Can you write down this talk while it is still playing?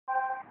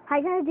Hi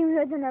guys,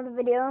 here's another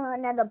video,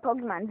 another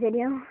Pokemon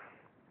video.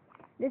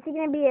 This is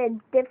going to be a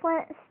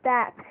different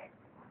stack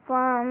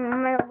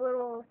from my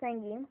little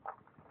thingy.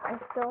 I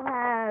still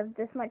have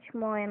this much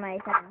more in my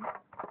thing.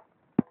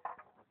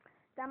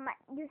 So I might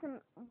do some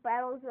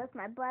battles with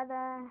my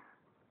brother,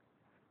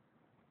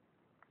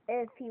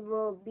 if he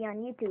will be on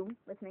YouTube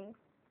with me.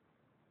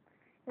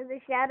 There's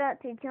a shout out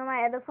to two of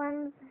my other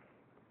friends.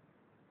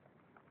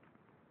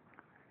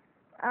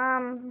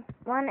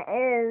 One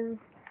is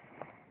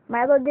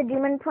Milo the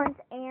Demon Prince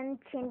and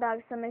Chain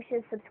Dog, so make sure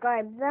to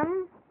subscribe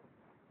them.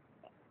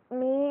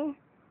 Me,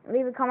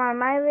 leave a comment on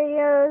my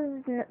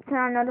videos, turn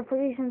on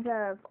notifications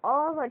of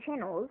all of our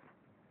channels.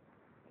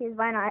 Because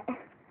why not?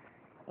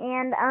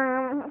 And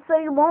so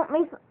you won't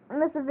miss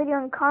a video,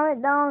 and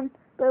comment down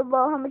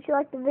below how much you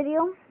like the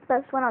video.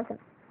 That's one out of 10.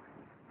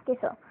 Okay,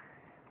 so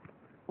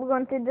we're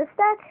going through this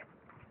stack.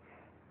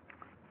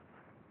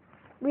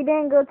 We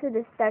didn't go through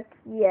this stack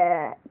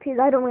yet because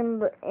I don't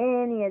remember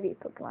any of these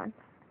Pokemon.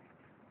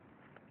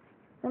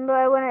 Remember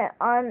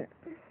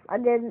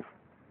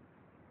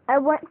I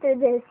went through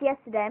this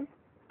yesterday,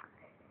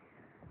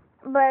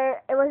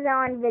 but it was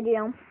on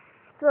video.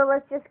 So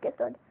let's just get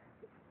started.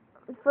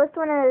 The first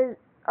one is,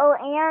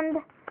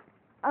 I'm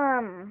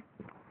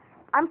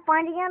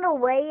finding out a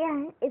way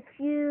if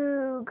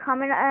you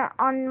comment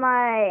on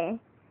my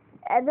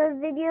other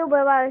video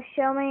where I was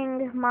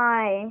showing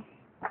my,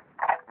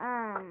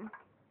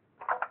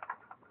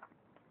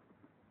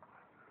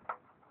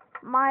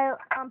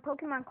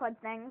 Pokemon card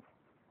things.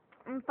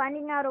 I'm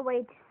finding out a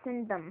way to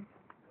send them.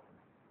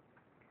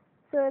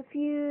 So if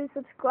you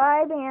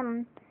subscribe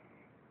and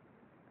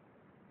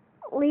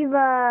leave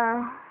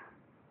a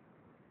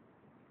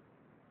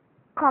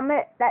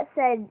comment that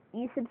said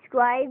you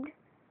subscribed,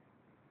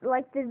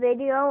 like the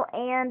video,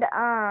 and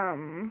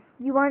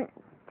you want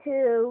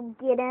to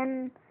get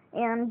in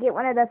and get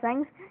one of the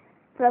things,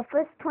 for the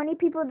first 20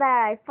 people that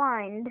I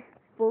find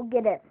will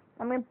get it.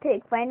 I'm going to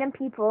pick random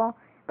people,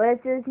 but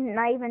if there's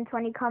not even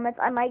 20 comments,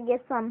 I might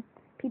get some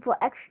people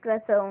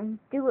extra, so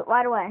do it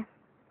right away.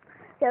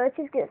 So let's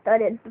just get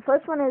started. The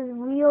first one is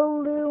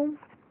Riolu.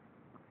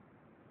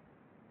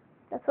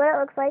 That's what it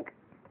looks like.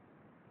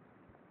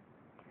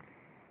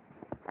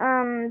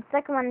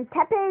 Second one,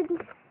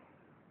 Tepig.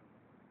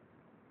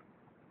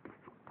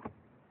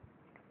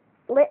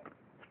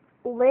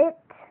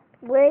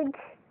 Litwick.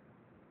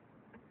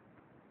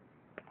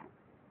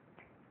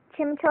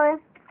 Chimchar.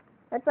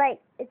 Looks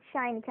like it's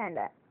shiny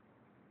kinda.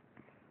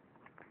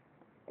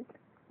 It's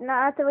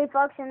not the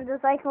reflection,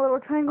 just like little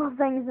triangle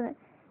things in it.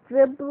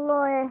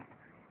 Dribbler.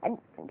 I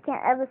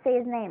can't ever say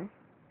his name.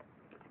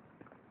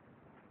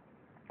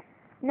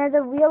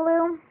 Another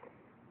Riolu.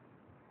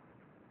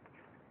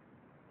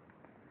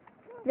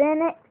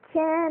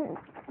 Finnegan,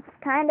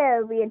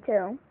 kinda weird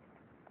too.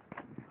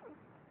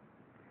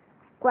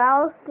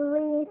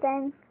 Growlithe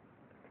thing.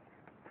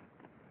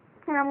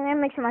 And I'm gonna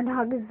make sure my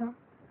dog is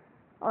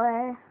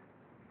or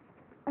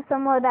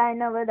somewhere that I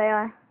know where they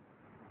are.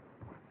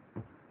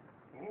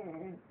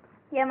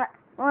 Yeah,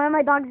 one of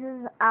my dogs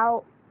is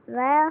out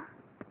there.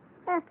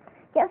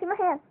 Can't see my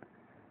hand.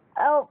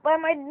 Oh, but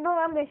I'm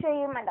gonna show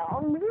you my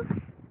dogs.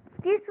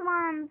 This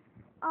one's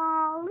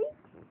Ollie,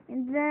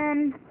 and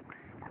then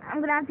I'm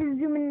gonna have to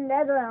zoom in the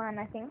other one,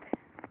 I think.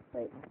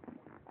 Wait,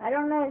 I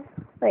don't know.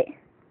 Wait.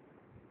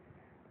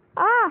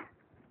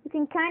 You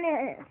can kind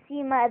of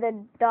see my other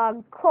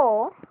dog,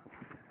 Cole.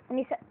 And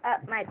he's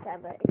my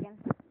tablet again.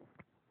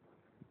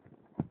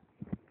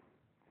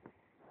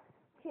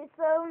 Okay,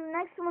 so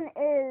next one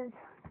is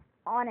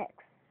Onyx.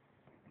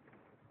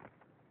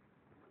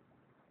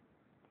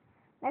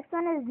 Next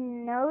one is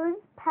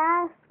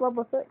Nosepass,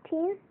 level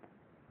 13.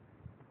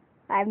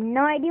 I have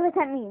no idea what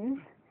that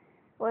means,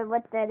 or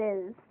what that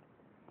is.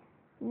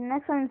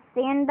 Next one's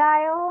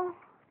Sandile.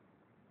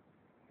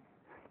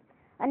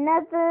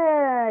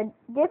 Another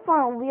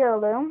different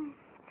Riolu.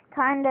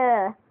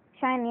 Kinda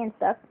shiny and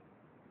stuff.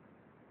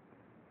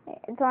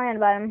 It's only on the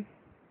bottom.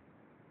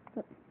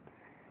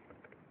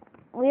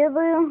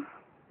 Riolu.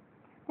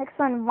 Next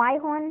one,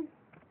 Rhyhorn.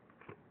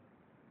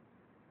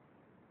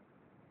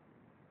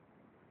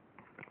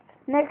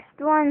 Next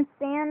one,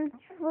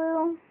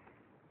 Sandshrew.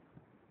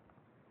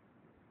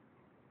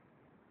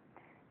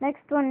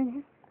 Next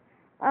one,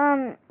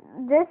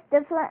 this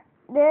other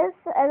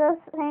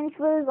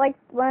Sandshrew is like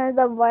one of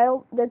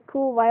the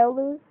cool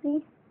Riolus.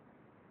 See?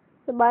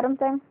 The bottom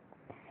thing.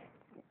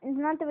 It's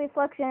not the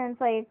reflection,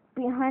 it's like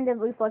behind the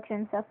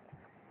reflection stuff.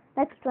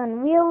 Next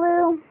one,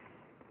 Riolu.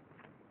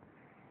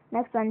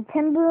 Next one,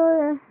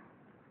 Timburr.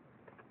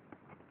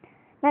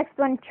 Next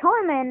one,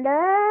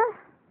 Charmander.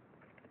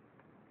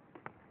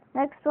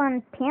 Next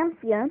one,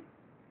 Pantheon.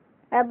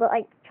 I have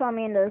like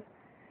Charmanders.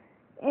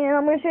 And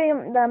I'm going to show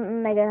you the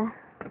Mega.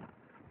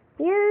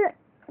 Here,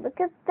 look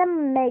at the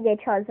Mega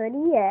Charizard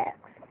EX.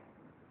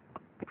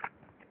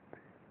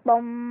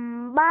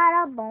 Boom,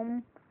 bada,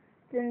 boom.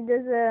 Then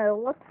there's a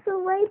What's the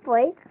Way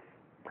break.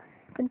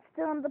 It's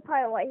still in the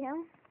pile right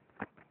here.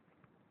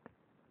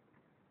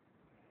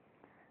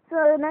 So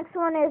the next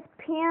one is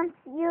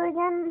Pantheon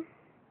again.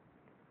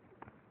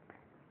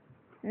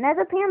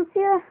 Another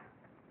Pansia.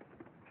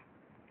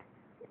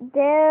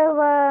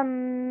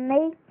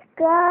 Delamaica.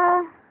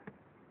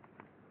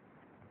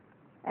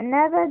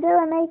 Another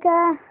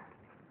Delamaica.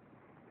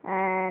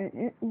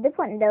 And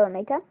different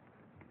Delamaica.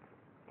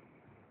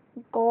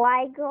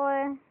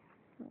 Gligar.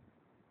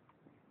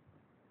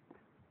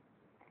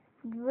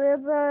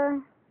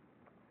 River.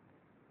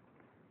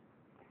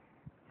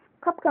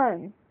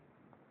 Cupcone.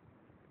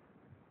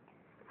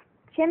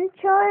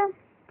 Chimchar.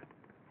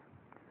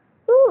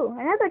 Ooh,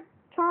 another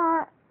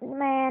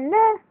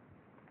Charmander.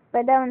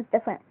 But that one's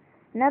different.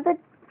 Another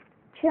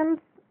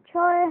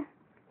Chimchar.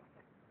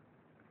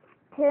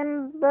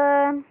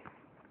 Timber.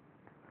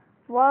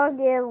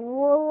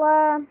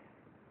 Wagilula.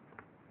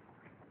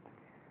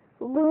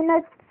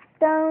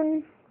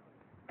 Lunastone.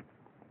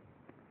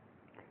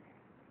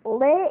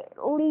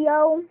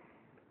 Leo.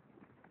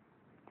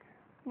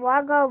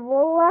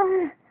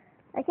 Wagavola.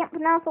 I can't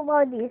pronounce a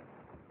lot of these.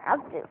 I'm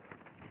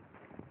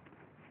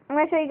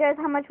going to show you guys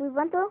how much we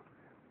went through.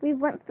 We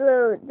went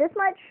through this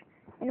much,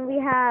 and we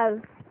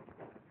have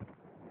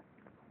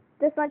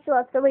this much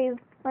left. So we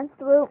went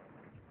through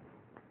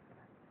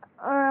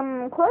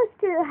close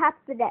to half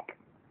the deck.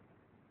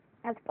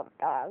 That's some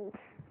dogs.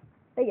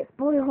 They get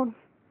spoiled.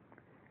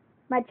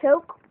 My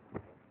choke.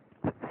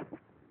 A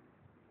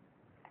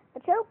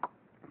choke.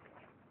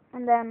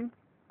 And then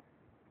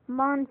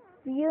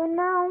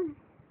Monferno.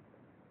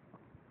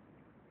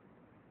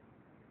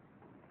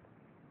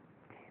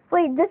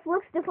 Wait, this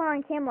looks different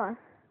on camera.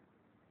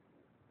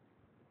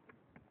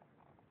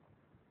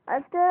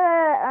 After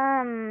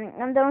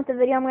I'm done with the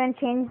video, I'm gonna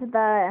change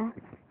the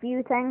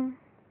view thing.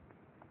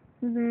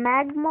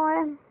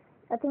 Magmar.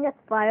 I think that's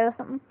fire or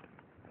something.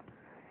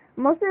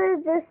 Most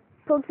of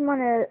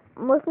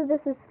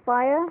this is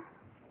fire,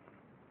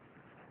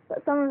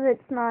 but some of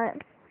it's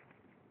not.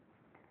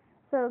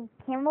 So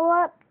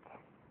Camelot.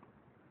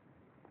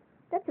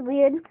 That's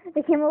weird.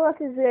 The Camelot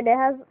is weird. It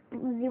has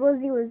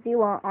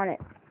 000 on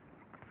it.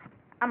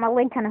 On my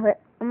leg kind of hurt.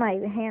 On my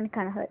hand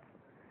kind of hurt.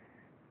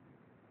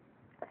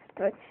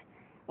 Stretch.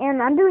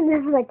 And I'm doing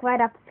this like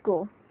right after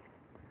school.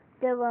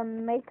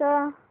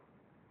 Delamaica.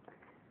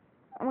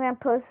 I'm gonna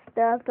post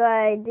after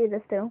I do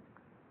this too.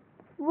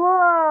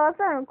 Whoa, that's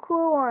a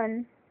cool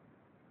one.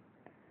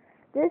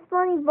 This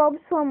one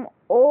evolves from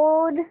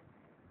old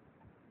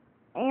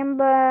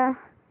amber.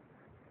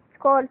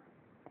 It's called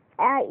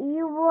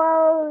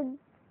Erodactyl.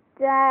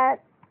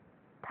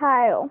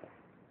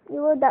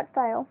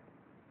 Erodactyl.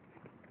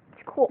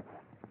 It's cool.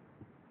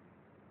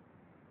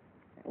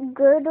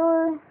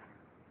 Girdle.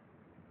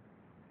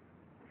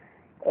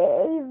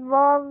 It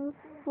evolves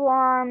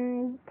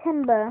from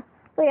timber.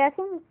 Wait, I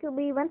think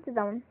we went to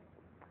them.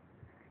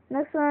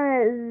 Next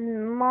one is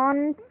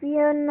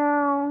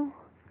Monferno.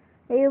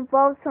 It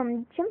evolves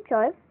from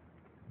Chimchar.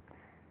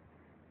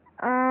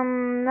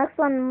 Next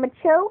one,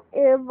 Machoke.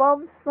 It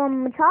evolves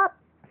from Machop.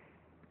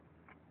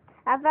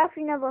 I've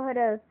actually never heard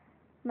of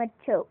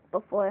Machoke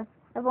before.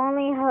 I've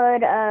only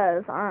heard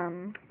of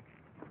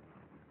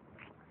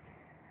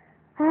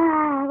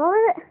what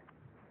was it?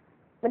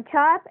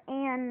 Machop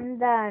and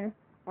the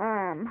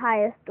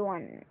highest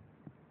one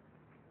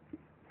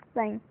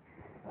thing.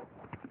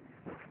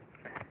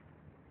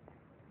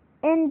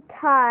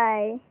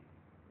 Entei.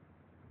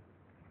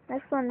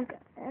 Next one's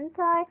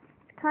Entei.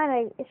 It's kind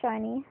of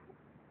shiny.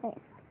 If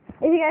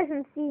you guys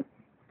can see,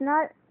 it's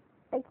not.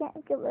 I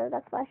can't get rid of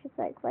that flash. It's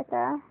like right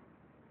there.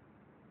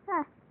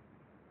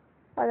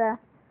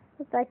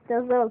 It's like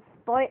those little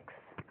spikes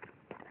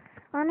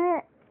on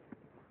it.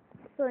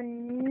 So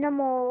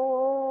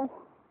Numel.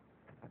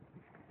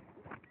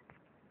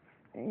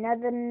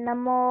 Another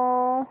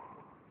Numel.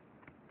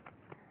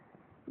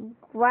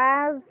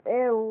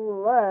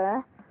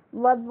 Grazilla.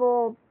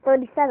 Level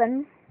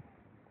 37.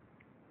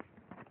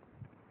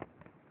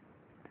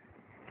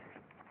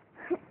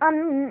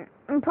 I'm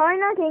probably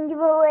not gonna give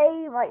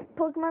away like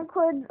Pokemon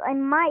cards. I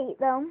might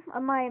though.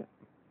 It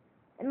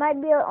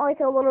might be like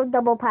a little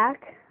double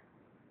pack.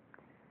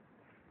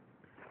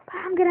 But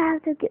I'm gonna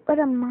have to get rid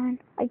of mine.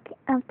 I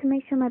have to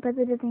make sure my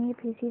brother doesn't get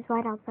because he's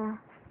right out there.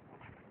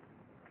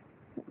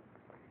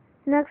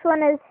 Next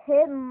one is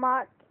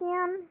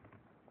Hitmonchan.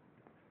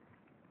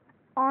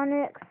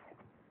 Onyx.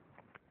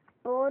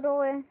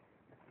 Ordor.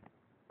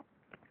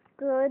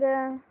 Good.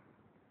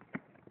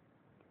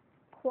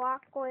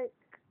 Clockwork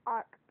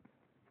Arc.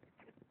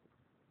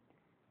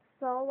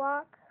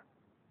 Solrock.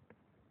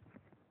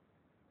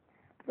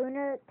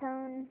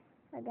 Lunatone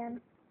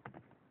again.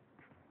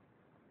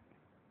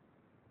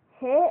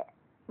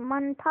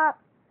 Hitmontop.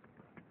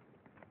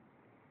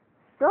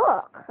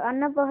 Sock. I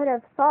never heard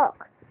of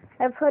Sock.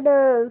 I've heard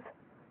of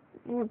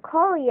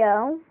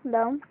Lucario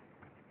though.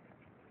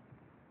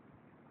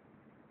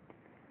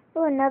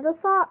 Oh, another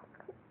Sock.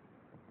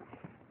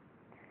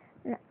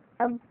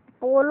 A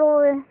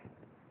Border.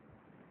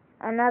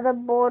 Another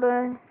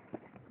Border.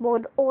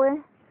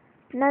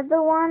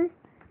 Another one.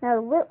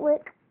 Another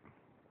Litwick.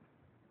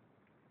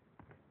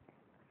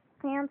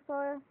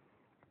 Panther.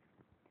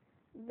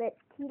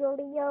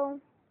 Victolio.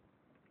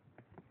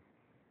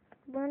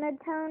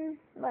 Lunatone.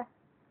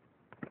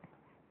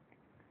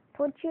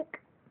 Waffle Chick,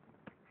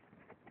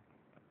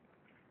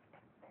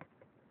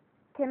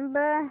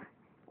 Timber,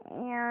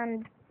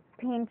 and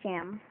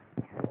Pincham.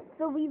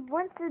 So we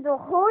went through the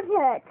whole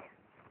deck.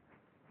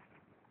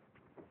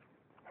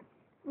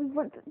 We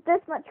went through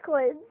this much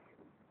coins.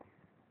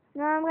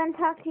 Now I'm going to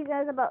talk to you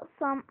guys about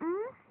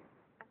something.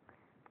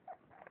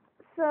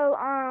 So,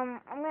 I'm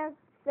going to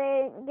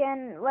say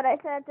again what I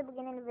said at the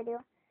beginning of the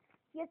video.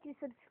 You have to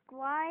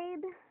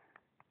subscribe.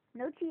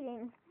 No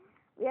cheating.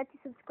 We have to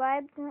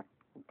subscribe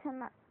to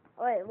my,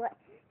 wait, what?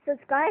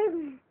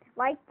 Subscribe,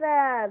 like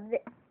the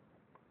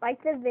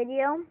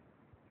video,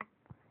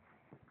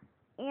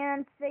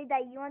 and say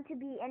that you want to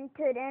be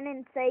entered in,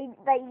 and say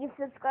that you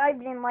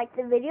subscribed and liked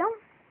the video.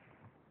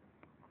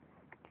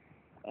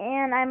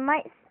 And I'm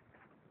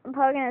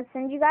probably gonna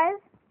send you guys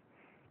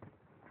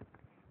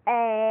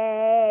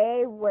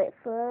a wait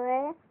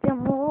for it,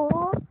 some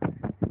more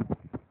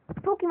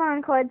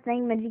Pokemon card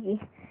thing, Majiki.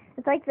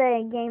 It's like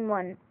the game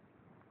one.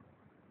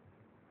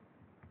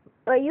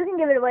 But you can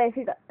give it away if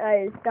you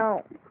guys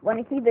don't want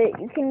to keep it.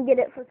 You can get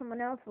it for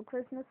someone else for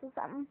Christmas or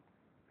something.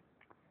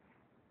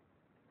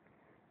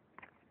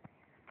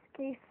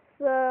 Okay,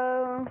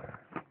 so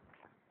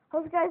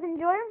hope you guys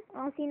enjoy.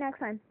 I'll see you next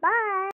time. Bye!